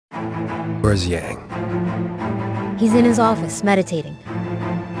Where's Yang? He's in his office, meditating.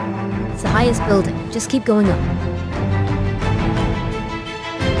 It's the highest building. Just keep going up.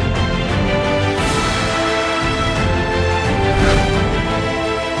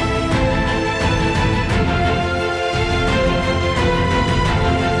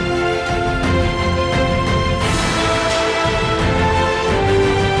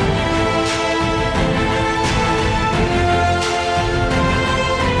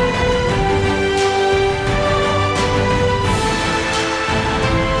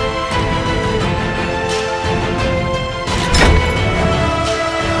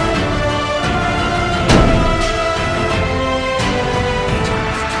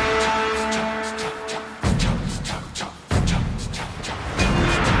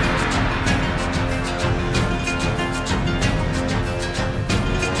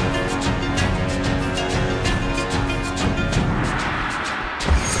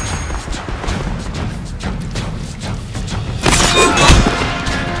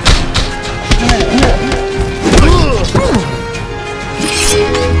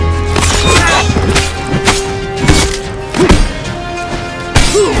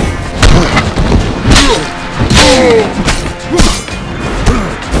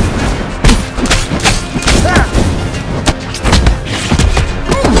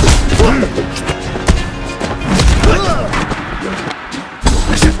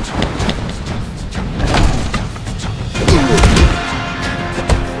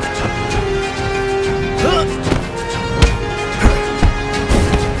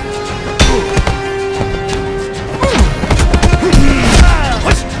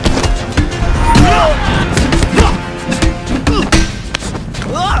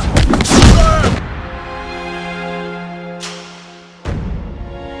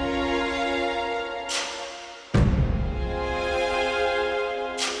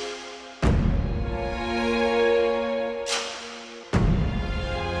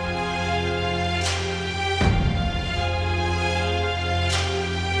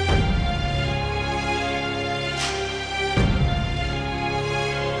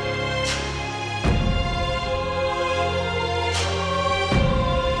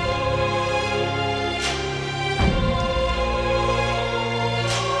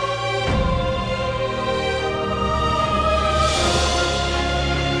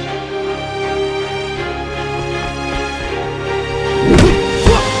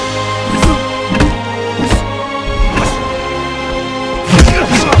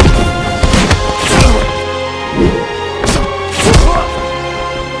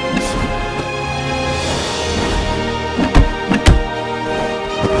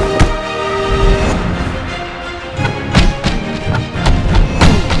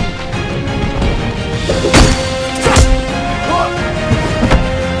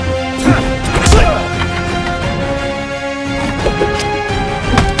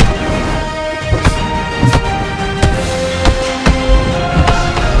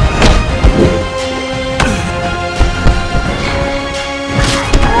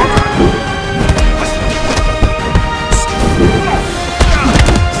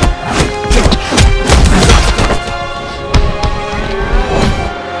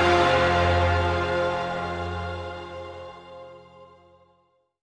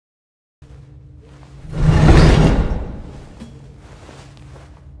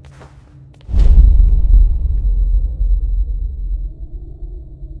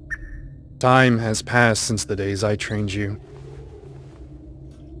 Time has passed since the days I trained you.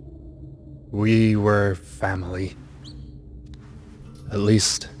 We were family. At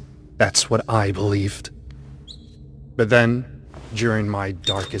least, that's what I believed. But then, during my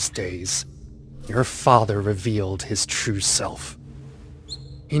darkest days, your father revealed his true self.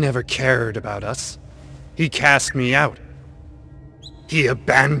 He never cared about us. He cast me out. He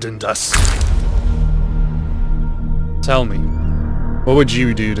abandoned us. Tell me, what would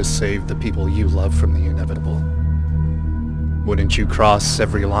you do to save the people you love from the inevitable? Wouldn't you cross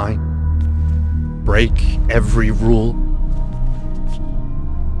every line? Break every rule?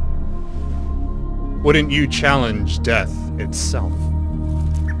 Wouldn't you challenge death itself?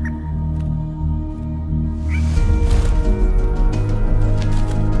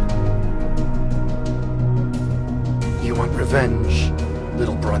 You want revenge,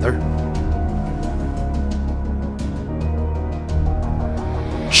 little brother?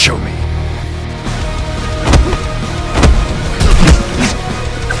 Show me.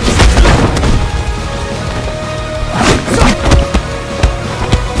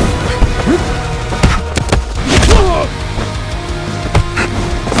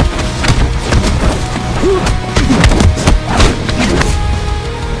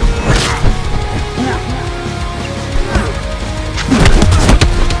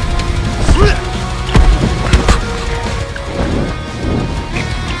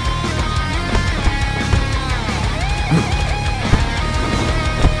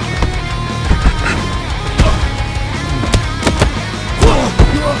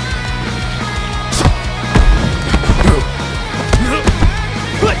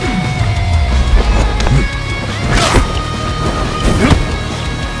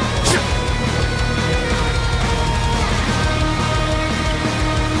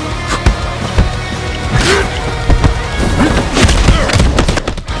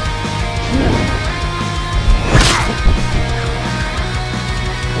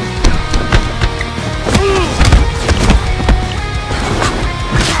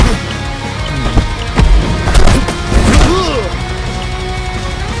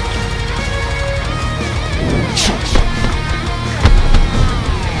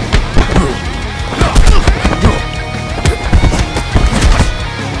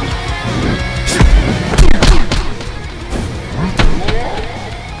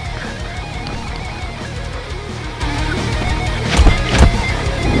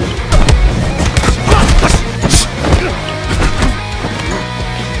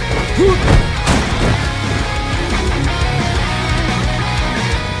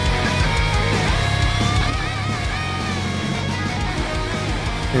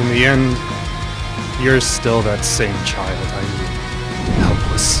 In the end, you're still that same child I knew.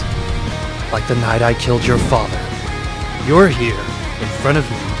 Helpless. Like the night I killed your father. You're here, in front of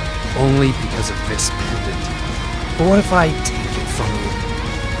me, only because of this pendant. But what if I take it from you?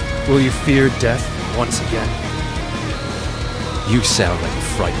 Will you fear death once again? You sound like a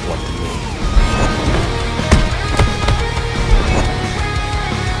fright blood to me.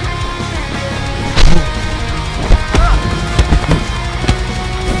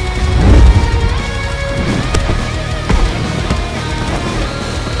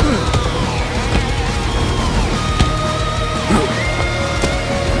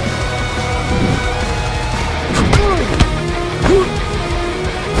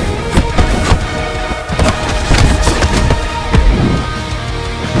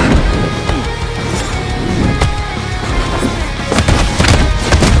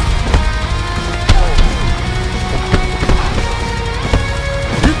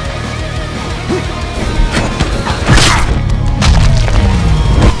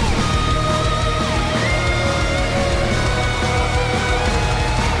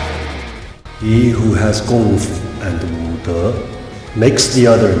 He who has Kung Fu and Wu De makes the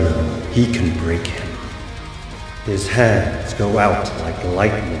other know he can break him. His hands go out like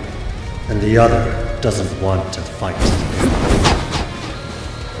lightning, and the other doesn't want to fight.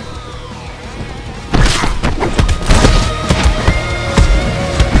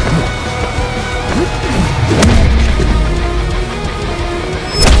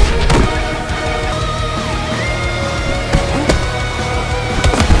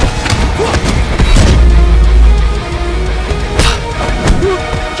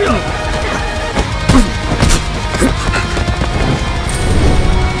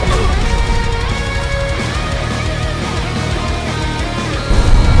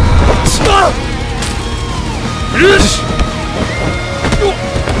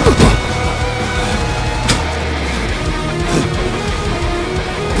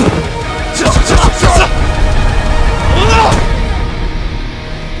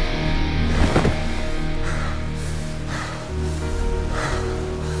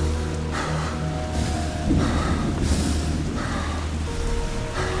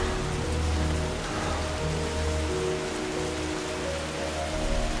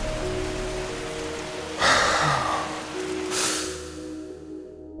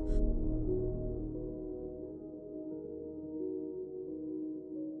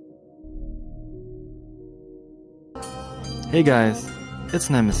 Hey guys, it's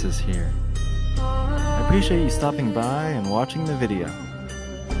Nemesis here. I appreciate you stopping by and watching the video.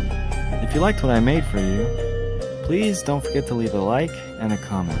 If you liked what I made for you, please don't forget to leave a like and a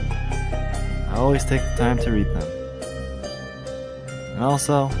comment. I always take the time to read them. And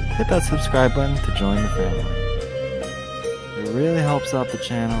also, hit that subscribe button to join the family. It really helps out the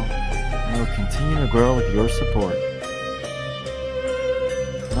channel, and it will continue to grow with your support.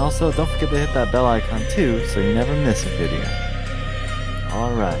 And also, don't forget to hit that bell icon too, so you never miss a video.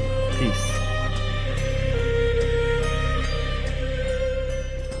 Alright, peace.